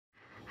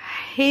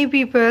Hey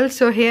people,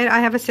 so here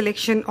I have a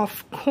selection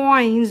of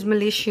coins,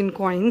 Malaysian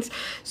coins.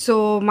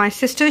 So my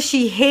sister,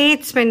 she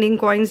hates spending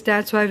coins,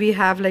 that's why we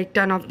have like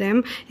ton of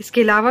them.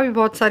 इसके अलावा भी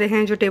बहुत सारे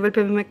हैं जो table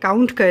पे भी मैं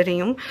काउंट कर रही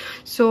हूँ.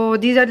 So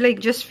these are like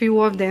just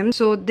few of them.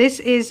 So this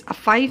is a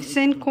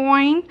 5-cent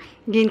coin.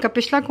 ये इनका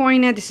पिछला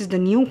coin है. This is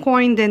the new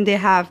coin. Then they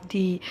have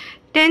the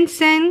 10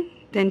 cent,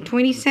 then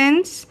 20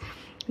 cents.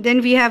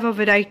 Then we have a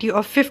variety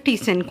of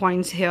 50-cent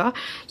coins here.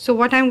 So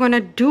what I'm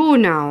gonna do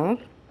now,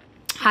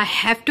 I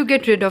have to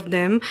get rid of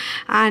them,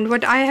 and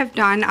what I have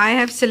done, I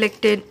have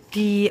selected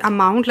the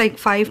amount like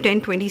 5,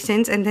 10, 20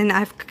 cents, and then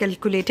I've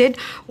calculated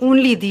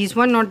only these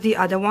one, not the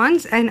other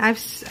ones. And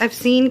I've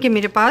seen कि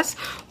मेरे पास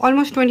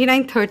almost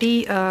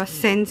 29-30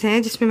 cents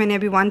हैं, जिसमें मैंने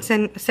अभी 1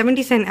 cent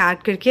 70 cent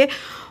add करके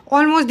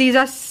almost these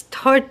are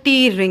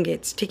 30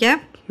 ringgits. ठीक है,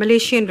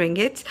 Malaysian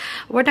ringgits.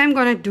 What I'm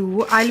gonna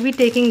do, I'll be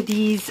taking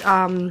these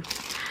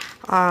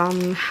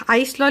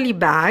ice lolly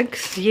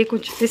bags. ये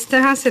कुछ इस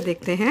तरह से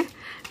दिखते हैं,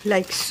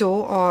 like so,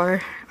 और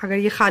अगर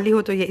ये खाली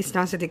हो तो ये इस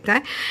तरह से दिखता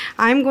है.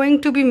 I'm going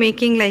to be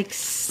making like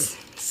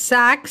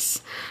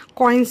sacks,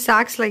 coin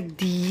sacks like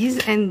these,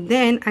 and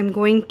then I'm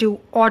going to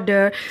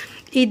order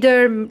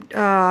either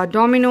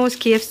Domino's,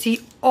 KFC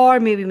or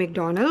maybe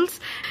McDonald's,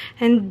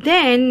 and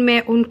then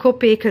मैं उनको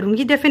पे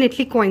करूँगी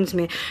definitely coins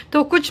में.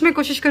 तो कुछ मैं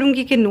कोशिश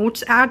करूँगी कि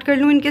notes add कर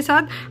लूँ इनके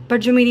साथ, पर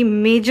जो मेरी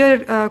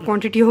major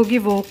quantity होगी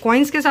वो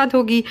coins के साथ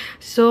होगी.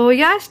 So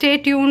yeah, stay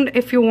tuned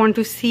if you want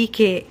to see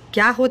के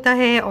क्या होता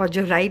है और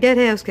जो rider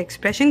है उसका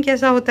expression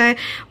कैसा होता है,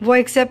 वो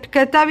accept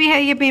करता भी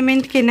है ये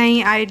payment कि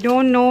नहीं. I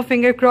don't know,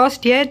 finger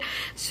crossed yet.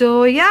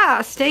 So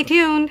yeah, stay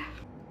tuned.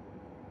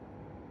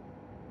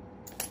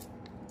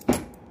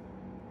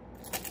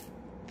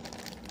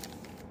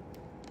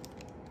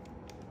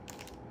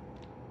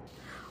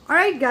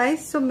 Alright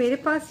guys, so मेरे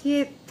पास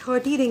ये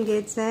 30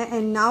 ringgits है,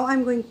 and now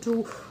I'm going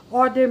to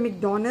order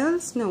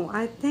McDonald's. No,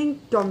 I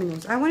think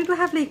Domino's. I wanted to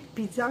have like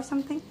pizza or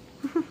something.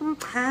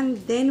 And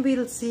then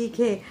we'll see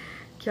कि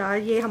क्या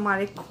ये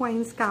हमारे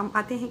coins काम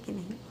आते हैं कि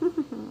नहीं.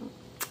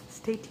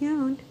 Stay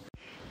tuned.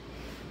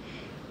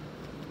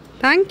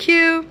 Thank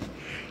you.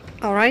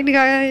 Alright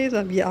guys,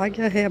 अब ये आ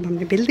गया है, अब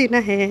हमने बिल देना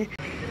है.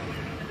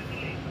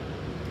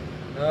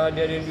 Dia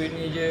ada duit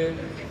ni je.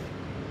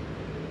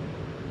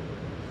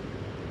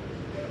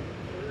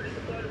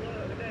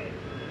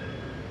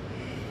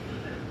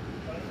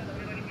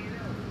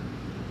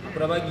 Aku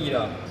dah bagi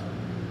dah.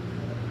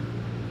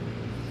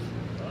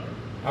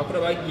 Aku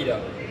dah bagi dah.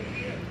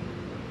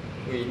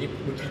 Weh, ni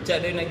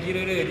berkicap dia nak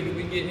kira dia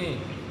RM30 ni.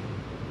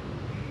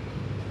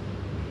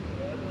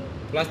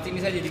 Plastik ni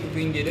saja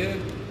RM30 dia.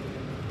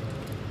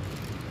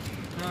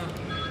 Ha.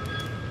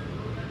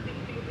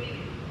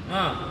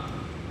 Ha.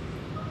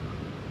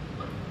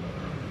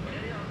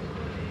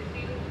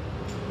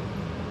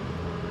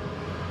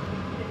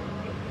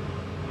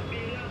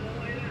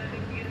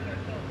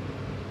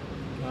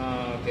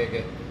 Okay,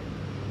 okay.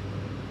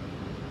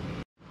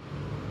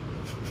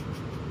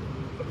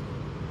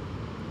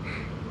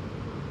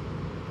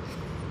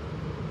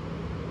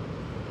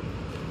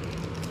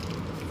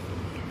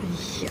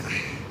 Yeah.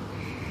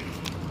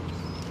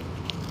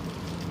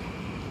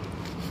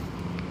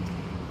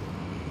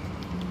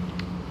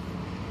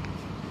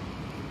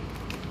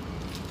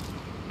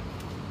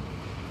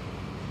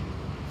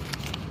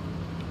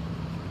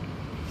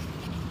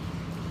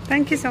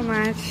 Thank you so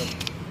much.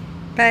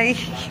 Bye.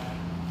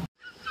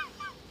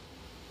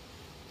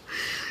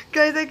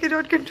 Guys, I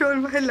cannot control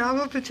my laugh.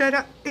 वो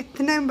बेचारा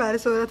इतना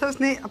embarrass हो रहा था,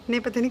 उसने अपने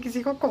पता नहीं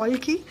किसी को कॉल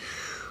की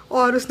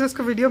और उसने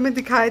उसको वीडियो में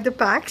दिखाए the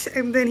PACS,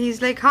 and then he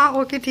is like हाँ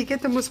ओके ठीक है,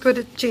 तुम उसको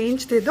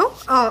चेंज दे दो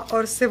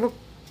और उससे वो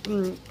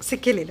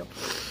सिक्के ले लो.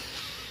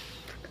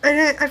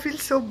 I feel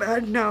so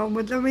bad now.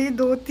 मतलब मैं ये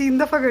 2-3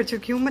 दफ़ा कर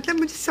चुकी हूँ. मतलब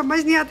मुझे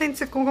समझ नहीं आता इन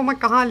सिक्कों को मैं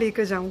कहाँ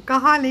लेकर जाऊँ,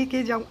 कहाँ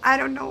लेके जाऊँ. I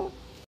don't know.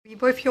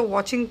 People, if you're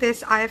watching this,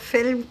 I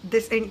filmed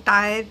this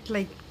entire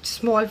like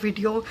small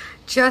video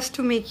just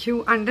to make you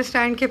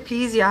understand कि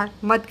please यार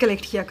मत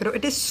collect किया करो.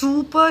 It is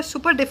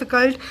super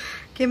difficult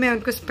कि मैं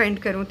उनको spend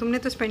करूँ. तुमने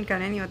तो spend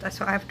करना नहीं होता,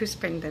 so I have to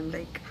spend them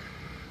like.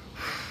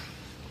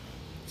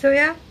 So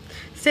yeah,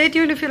 stay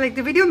tuned if you like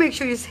the video. Make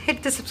sure you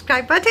hit the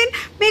subscribe button.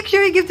 Make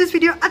sure you give this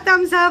video a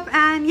thumbs up,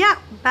 and yeah,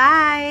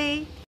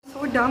 bye.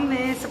 So dumb,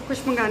 मैं सब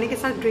कुछ मंगाने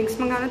के साथ drinks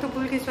मंगाना तो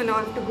भूल गई. So now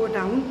I have to go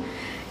down,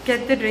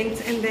 get the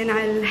drinks, and then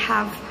I'll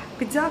have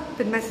pizza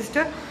with my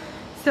sister.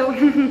 So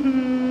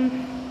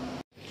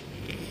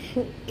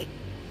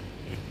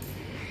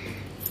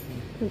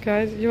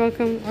guys, you're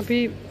welcome. अभी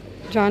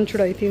जान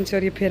छुड़ाई थी इनसे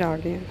और ये फिर आ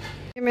गए हैं.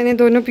 मैंने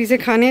दोनों पिज़्ज़े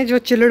खाने हैं जो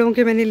चिल्लरों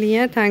के मैंने लिए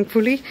हैं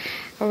थैंकफुली.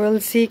 और विल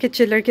सी कि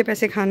चिल्लर के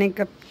पैसे खाने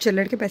का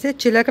चिल्लर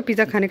का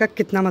पिज़्ज़ा खाने का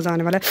कितना मज़ा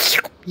आने वाला है.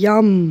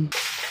 यम.